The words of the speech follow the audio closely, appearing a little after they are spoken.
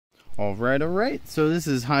All right. So this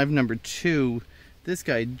is hive number 2. This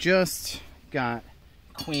guy just got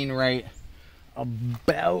queen right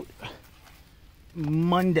about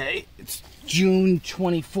Monday. It's June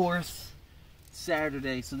 24th,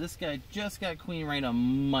 Saturday. So this guy just got queen right on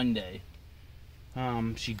Monday.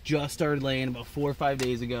 She just started laying about 4 or 5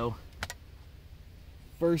 days ago.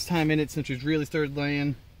 First time in it since she's really started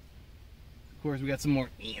laying. Of course, we got some more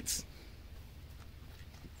ants.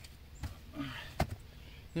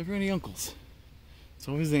 Never any uncles. It's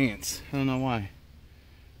always the ants. I don't know why.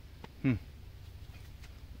 Alright,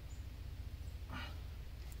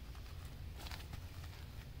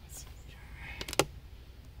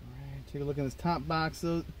 take a look in this top box.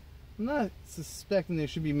 So I'm not suspecting there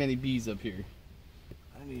should be many bees up here.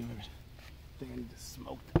 I don't even think I need to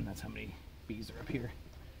smoke them. That's how many bees are up here.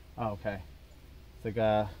 Oh, okay. It's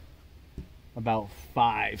like about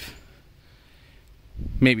 5,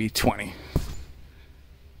 maybe 20.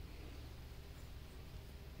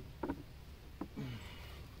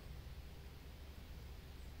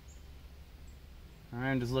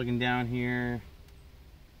 I'm just looking down here.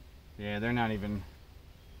 Yeah, they're not doing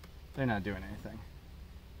anything.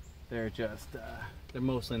 They're just, they're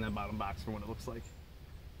mostly in that bottom box for what it looks like.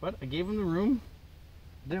 But I gave them the room.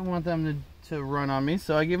 Didn't want them to run on me,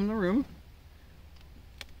 so I gave them the room.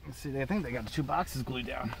 Let's see, I think they got the 2 boxes glued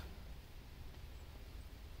down.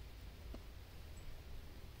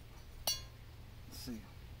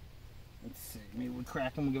 Let's see, maybe we'll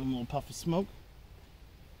crack them, we'll give them a little puff of smoke.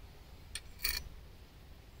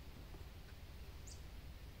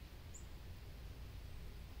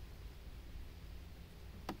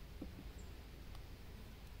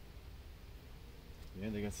 Yeah,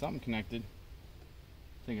 they got something connected.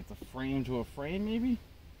 I think it's a frame to a frame, maybe?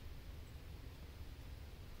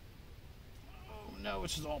 Oh no,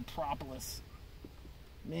 it's just all propolis.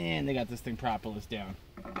 Man, they got this thing propolis down.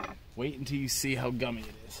 Wait until you see how gummy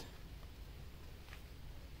it is.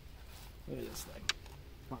 Look at this thing.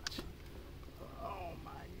 Watch. Oh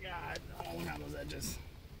my god. Oh, look at those edges.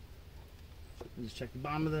 Just check the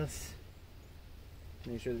bottom of this.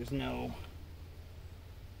 Make sure there's no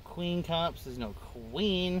queen cups. There's no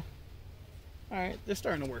queen. Alright, they're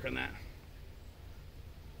starting to work on that.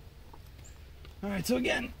 Alright, so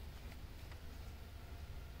again,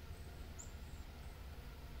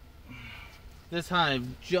 this hive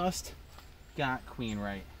just got queen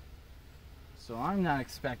right. So I'm not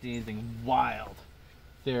expecting anything wild.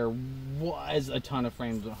 There was a ton of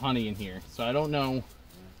frames of honey in here. So I don't know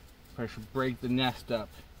if I should break the nest up.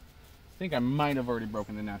 I think I might have already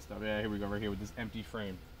broken the nest up. Yeah, here we go, right here with this empty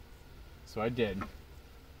frame. So I did.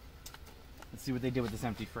 Let's see what they did with this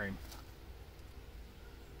empty frame.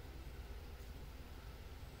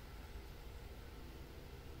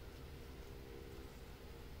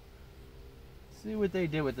 See what they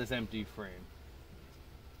did with this empty frame.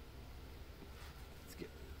 Let's get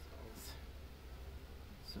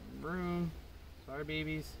some room. Sorry,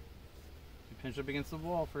 babies. You pinch up against the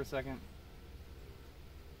wall for a second.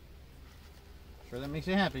 Sure that makes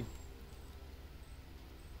you happy.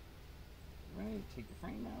 Right, take the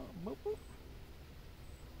frame out. Boop, boop.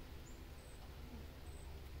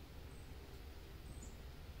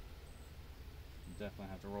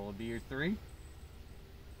 Definitely have to roll a bee or 3.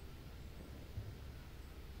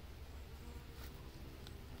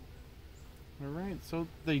 Alright, so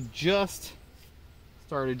they just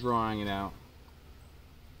started drawing it out.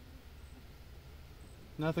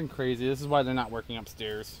 Nothing crazy. This is why they're not working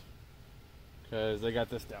upstairs. Because they got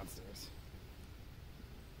this downstairs.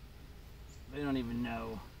 They don't even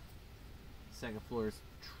know the second floor is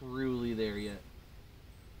truly there yet.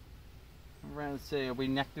 Alright, let's say, are we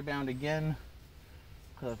nectar bound again?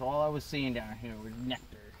 Because all I was seeing down here was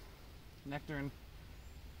nectar. Nectar and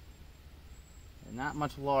not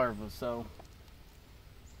much larva, so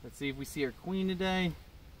let's see if we see our queen today.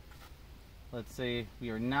 Let's say we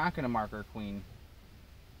are not going to mark our queen.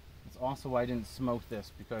 That's also why I didn't smoke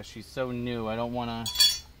this, because she's so new. I don't want to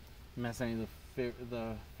mess any of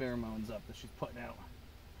the pheromones up that she's putting out.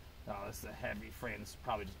 Oh, this is a heavy frame. This is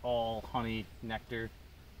probably just all honey, nectar,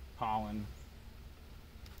 pollen.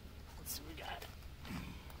 Let's see what we got.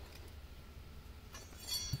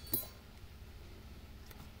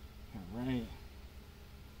 Alright.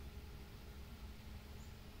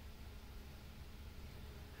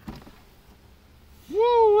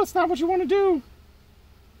 Woo, that's not what you want to do.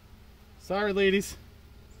 Sorry, ladies.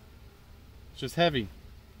 It's just heavy.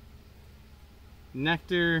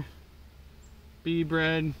 Nectar, bee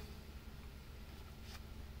bread,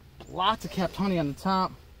 lots of kept honey on the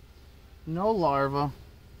top, no larva,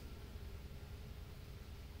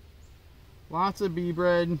 lots of bee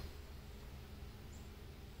bread,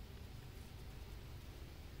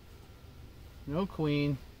 No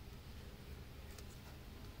queen.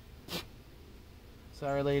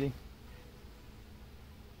 Sorry, lady.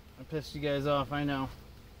 I pissed you guys off, I know.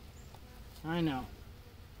 I know.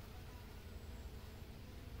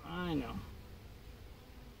 I know.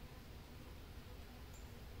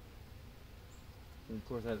 And of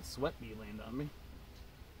course I had a sweat bee land on me.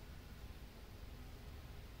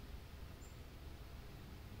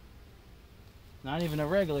 Not even a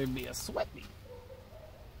regular bee, a sweat bee.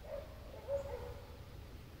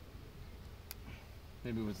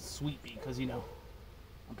 Maybe it was a sweet bee, because you know,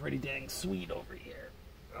 I'm pretty dang sweet over here.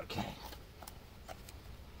 Okay.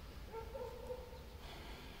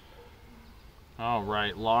 All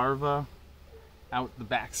right, larva out the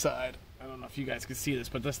backside. I don't know if you guys can see this,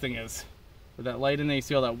 but this thing is, with that light in there, you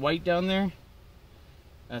see all that white down there?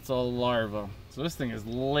 That's all larva. So this thing is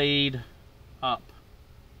laid up.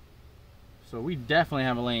 So we definitely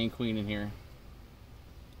have a laying queen in here.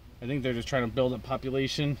 I think they're just trying to build a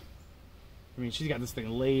population. I mean, she's got this thing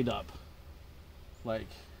laid up. Like,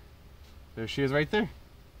 there she is right there.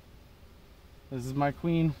 This is my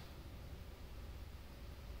queen.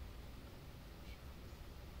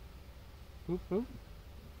 Boop, boop.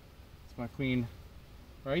 It's my queen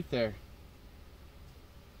right there.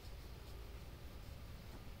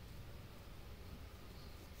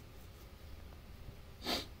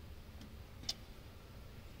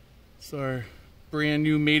 It's our brand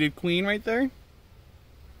new mated queen right there.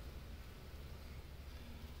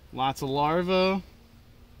 Lots of larvae.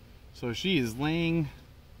 So she is laying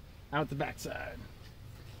out the backside.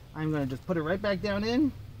 I'm going to just put her right back down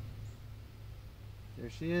in. There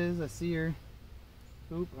she is. I see her.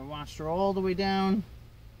 Oop, I watched her all the way down.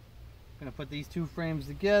 Gonna put these two frames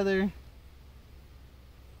together.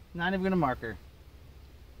 Not even gonna mark her.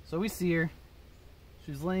 So we see her.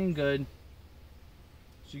 She's laying good.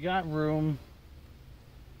 She got room.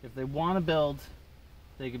 If they want to build,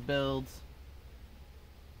 they could build.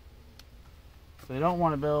 If they don't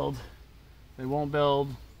want to build, they won't build.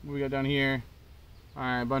 What we got down here?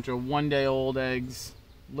 Alright, a bunch of one-day-old eggs.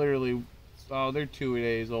 Literally, oh, they're 2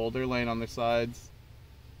 days old. They're laying on their sides.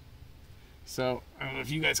 So, I don't know if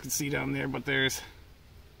you guys can see down there, but there's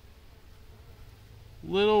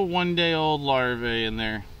little one-day-old larvae in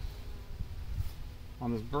there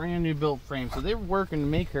on this brand new built frame. So they're working to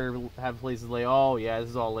make her have places to lay. Oh yeah, this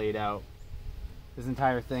is all laid out. This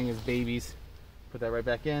entire thing is babies. Put that right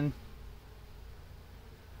back in.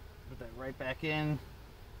 Put that right back in.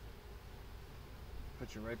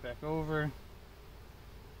 Put you right back over.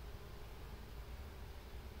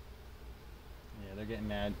 Yeah, they're getting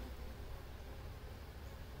mad.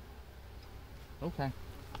 Okay.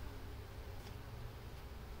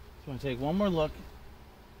 Just want to take one more look.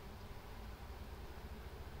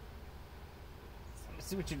 Let me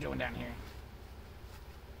see what you're doing down here.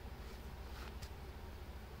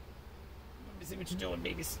 Let me see what you're doing,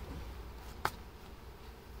 babies.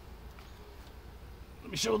 Let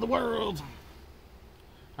me show the world.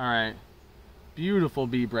 Alright. Beautiful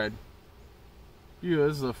bee bread. Beautiful.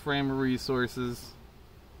 This is a frame of resources.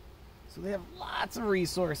 So they have lots of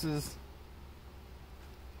resources.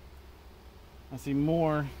 I see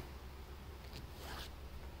more.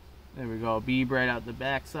 There we go. Bee bread out the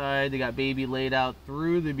backside. They got baby laid out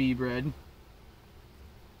through the bee bread.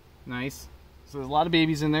 Nice. So there's a lot of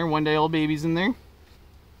babies in there. One-day-old babies in there.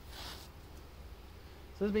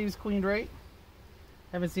 So this baby's cleaned right.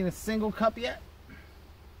 Haven't seen a single cup yet.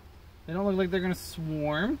 They don't look like they're going to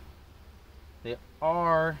swarm. They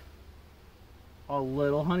are a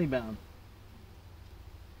little honeybound.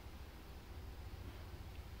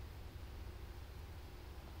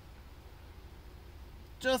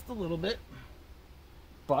 Just a little bit,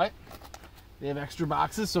 but they have extra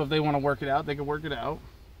boxes, so if they want to work it out, they can work it out.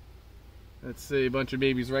 Let's see, a bunch of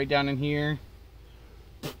babies right down in here,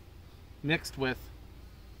 mixed with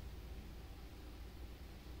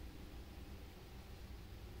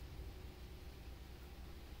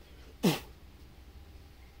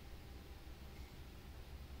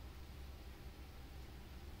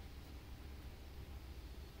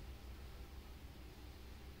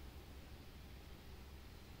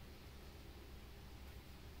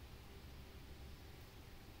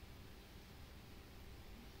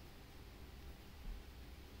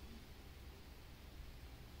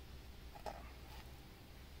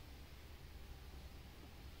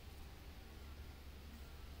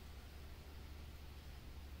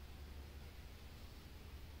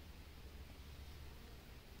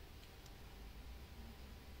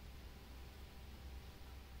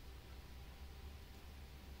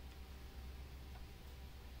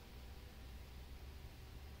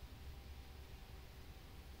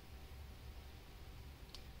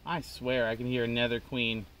I swear I can hear another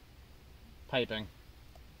queen piping.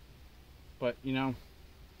 But, you know,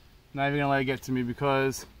 not even gonna let it get to me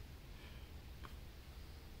because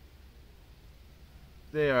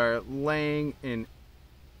they are laying in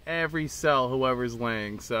every cell whoever's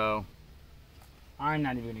laying, so I'm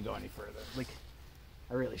not even gonna go any further. Like,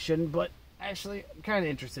 I really shouldn't, but actually I'm kind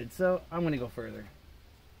of interested, so I'm gonna go further.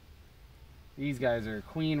 These guys are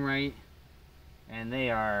queen right, and they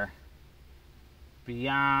are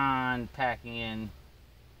beyond packing in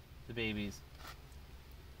the babies.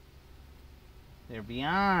 They're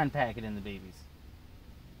beyond packing in the babies.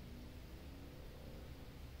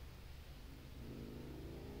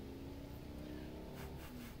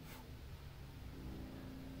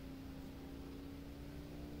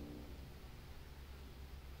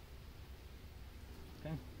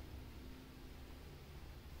 Okay.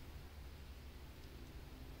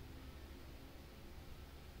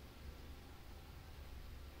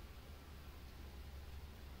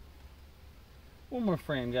 One more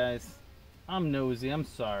frame, guys. I'm nosy, I'm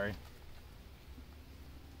sorry.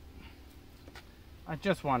 I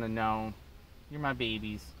just want to know. You're my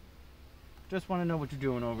babies. Just want to know what you're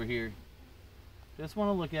doing over here. Just want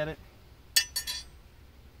to look at it.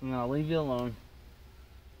 And I'll leave you alone.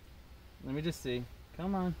 Let me just see.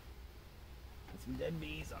 Come on. Got some dead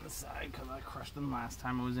bees on the side because I crushed them last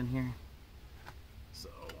time I was in here.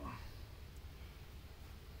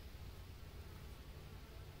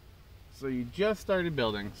 So you just started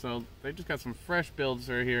building. So they just got some fresh builds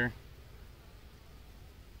right here.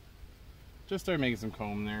 Just started making some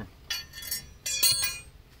comb there. It's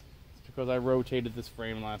because I rotated this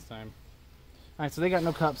frame last time. Alright, so they got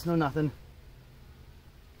no cups, no nothing.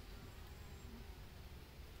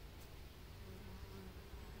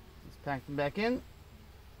 Just pack them back in.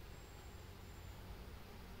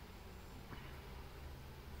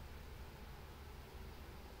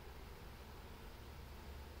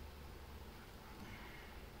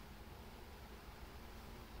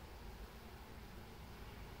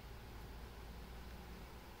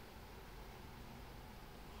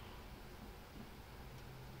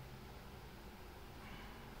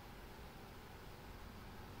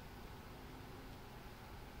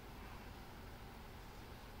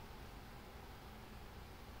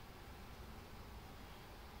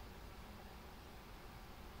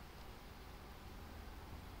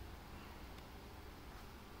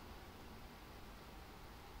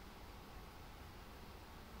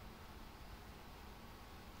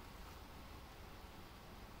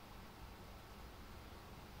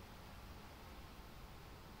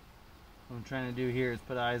 What I'm trying to do here is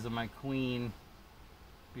put eyes on my queen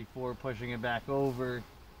before pushing it back over.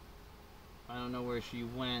 I don't know where she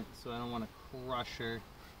went, so I don't want to crush her.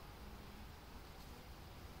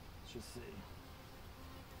 Let's just see.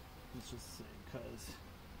 Let's just see, because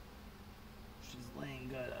she's laying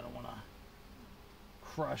good. I don't want to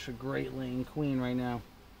crush a great laying queen right now.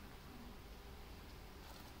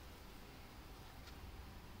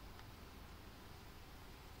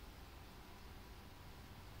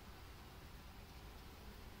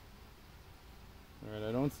 Alright,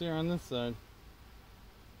 I don't see her on this side.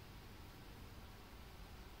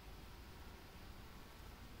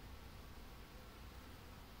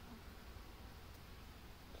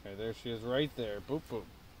 Okay, there she is right there. Boop, boop.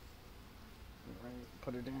 Right,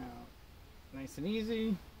 put her down. Nice and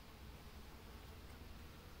easy.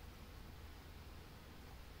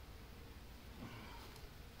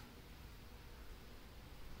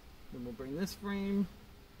 Then we'll bring this frame.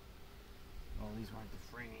 Oh, these weren't the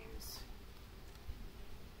frames.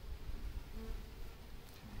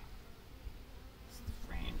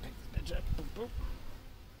 Boop.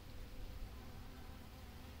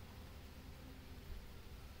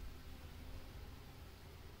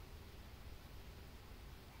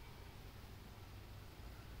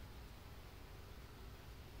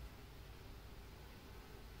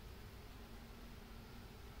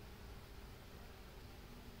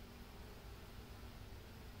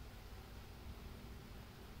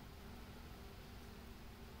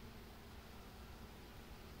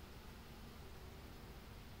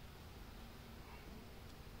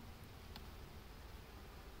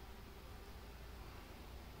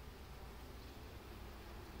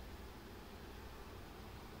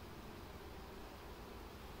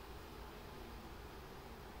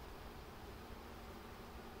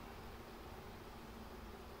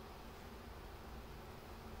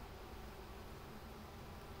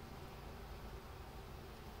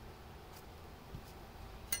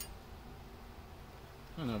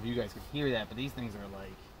 I don't know if you guys could hear that, but these things are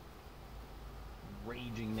like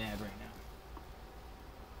raging mad right now.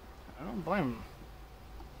 I don't blame them.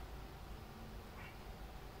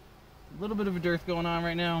 little bit of a dearth going on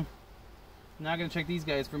right now. I'm not going to check these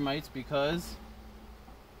guys for mites because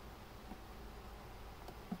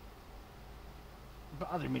it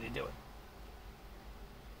bothered me to do it.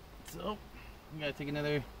 So, we got to take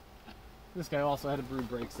another. This guy also had a brood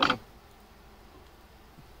break, so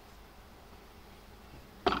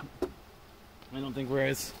I don't think we're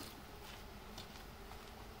as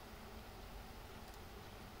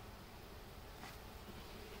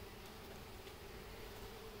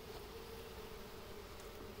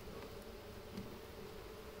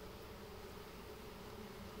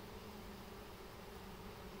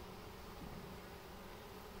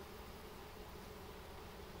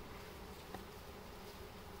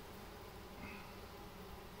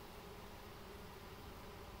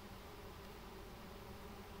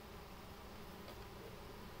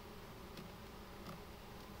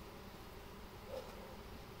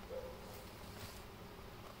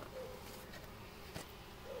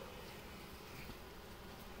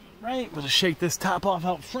right. We'll just shake this top off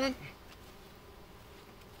out front.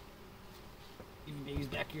 Even baby's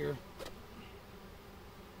back here.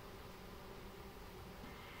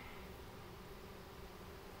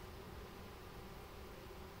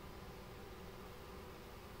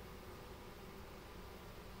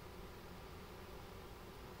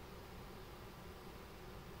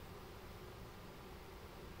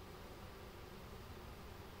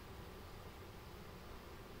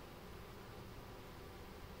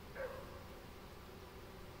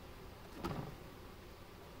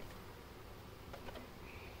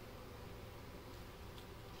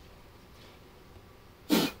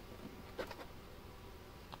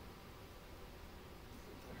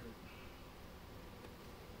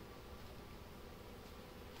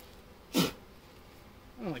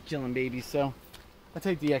 I don't like killing babies, so I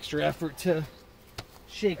take the extra effort to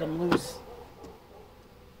shake them loose.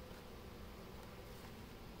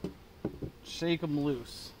 Shake them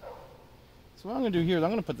loose. So what I'm going to do here is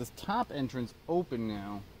I'm going to put this top entrance open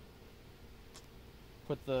now.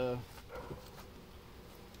 Put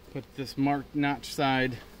this marked notch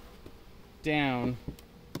side down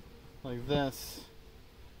like this.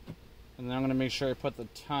 And then I'm going to make sure I put the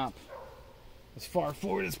top as far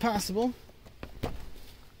forward as possible.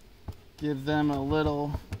 Give them a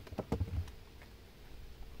little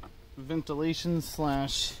ventilation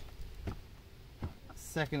slash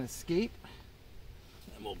second escape.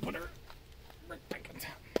 And we'll put her right back on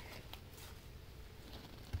top.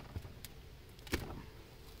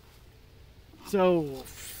 So,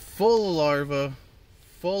 full of larvae,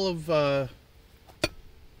 full of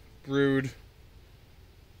brood,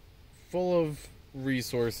 full of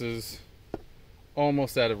resources,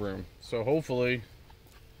 almost out of room. So hopefully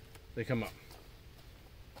they come up.